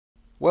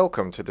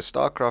Welcome to the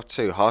Starcraft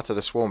 2 Heart of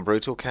the Swarm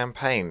Brutal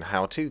Campaign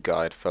how-to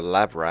guide for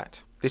Lab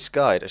Rat. This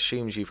guide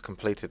assumes you've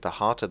completed the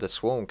Heart of the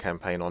Swarm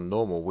campaign on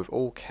normal with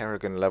all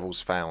Kerrigan levels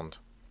found.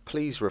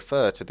 Please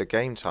refer to the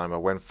game timer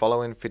when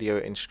following video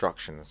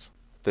instructions.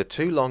 The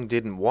too long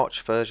didn't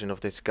watch version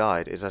of this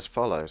guide is as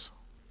follows.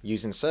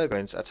 Using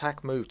Surglings,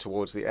 attack move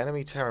towards the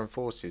enemy Terran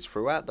forces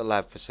throughout the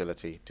lab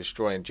facility,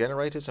 destroying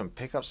generators and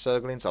pick up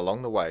Surglings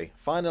along the way.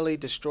 Finally,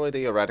 destroy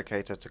the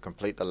Eradicator to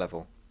complete the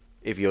level.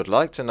 If you'd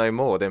like to know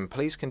more, then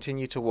please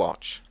continue to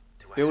watch.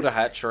 Build a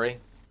hatchery.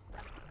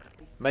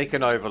 Make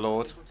an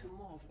overlord.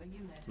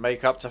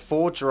 Make up to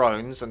 4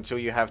 drones until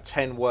you have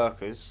 10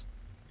 workers.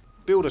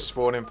 Build a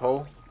spawning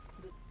pool.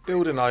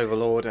 Build an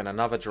overlord and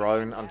another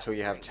drone until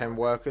you have 10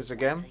 workers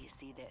again.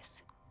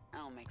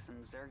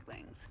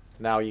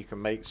 Now you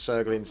can make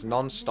Surglings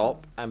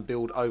non-stop and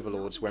build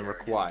overlords when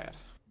required.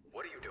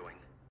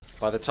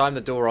 By the time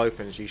the door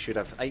opens, you should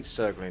have 8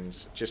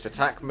 Surglings. Just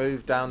attack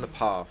move down the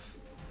path.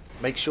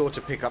 Make sure to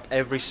pick up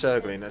every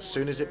Surgling as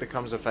soon as it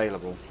becomes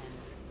available.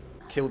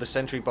 Kill the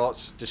sentry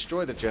bots,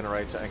 destroy the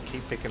generator and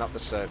keep picking up the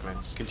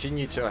Surglings.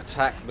 Continue to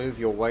attack, move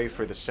your way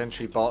through the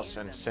sentry bots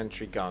and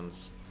sentry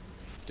guns.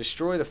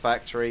 Destroy the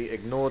factory,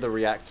 ignore the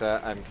reactor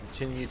and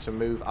continue to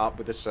move up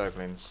with the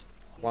Surglings.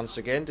 Once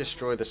again,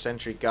 destroy the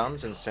sentry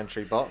guns and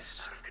sentry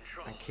bots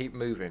and keep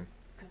moving.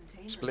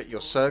 Split your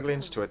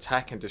Surglings to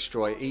attack and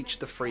destroy each of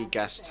the 3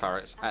 gas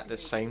turrets at the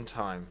same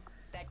time.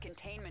 That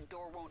containment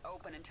door won't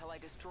open until I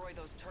destroy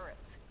those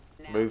turrets.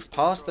 Move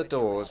past the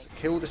doors,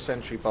 kill the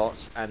sentry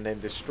bots, and then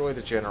destroy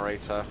the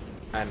generator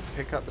and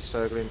pick up the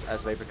Surglings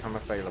as they become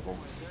available.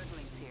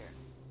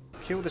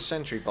 Kill the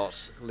sentry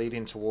bots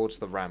leading towards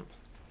the ramp.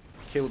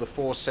 Kill the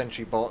 4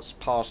 sentry bots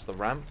past the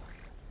ramp,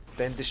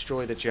 then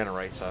destroy the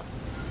generator.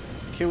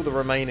 Kill the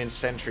remaining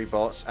sentry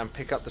bots and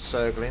pick up the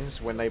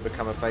Surglings when they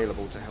become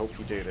available to help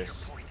you do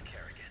this.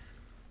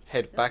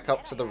 Head back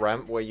up to the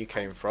ramp where you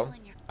came from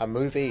and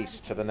move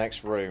east to the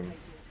next room.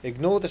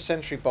 Ignore the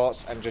sentry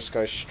bots and just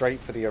go straight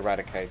for the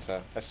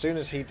Eradicator. As soon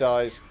as he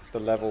dies, the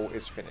level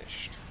is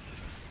finished.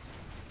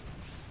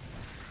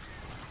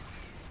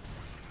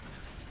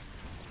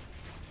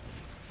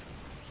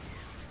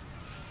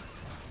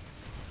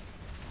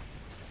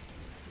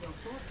 Your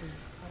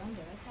forces are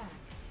under attack.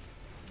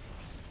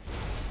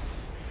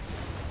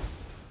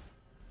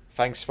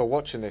 Thanks for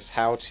watching this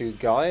how-to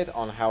guide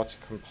on how to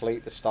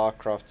complete the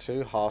Starcraft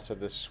 2 Heart of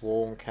the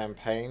Swarm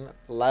campaign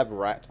Lab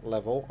Rat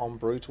level on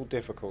Brutal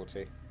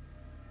difficulty.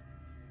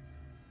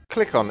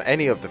 Click on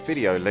any of the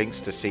video links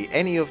to see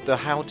any of the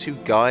how-to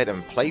guide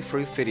and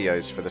playthrough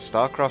videos for the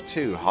Starcraft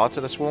 2 Heart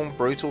of the Swarm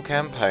Brutal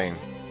campaign.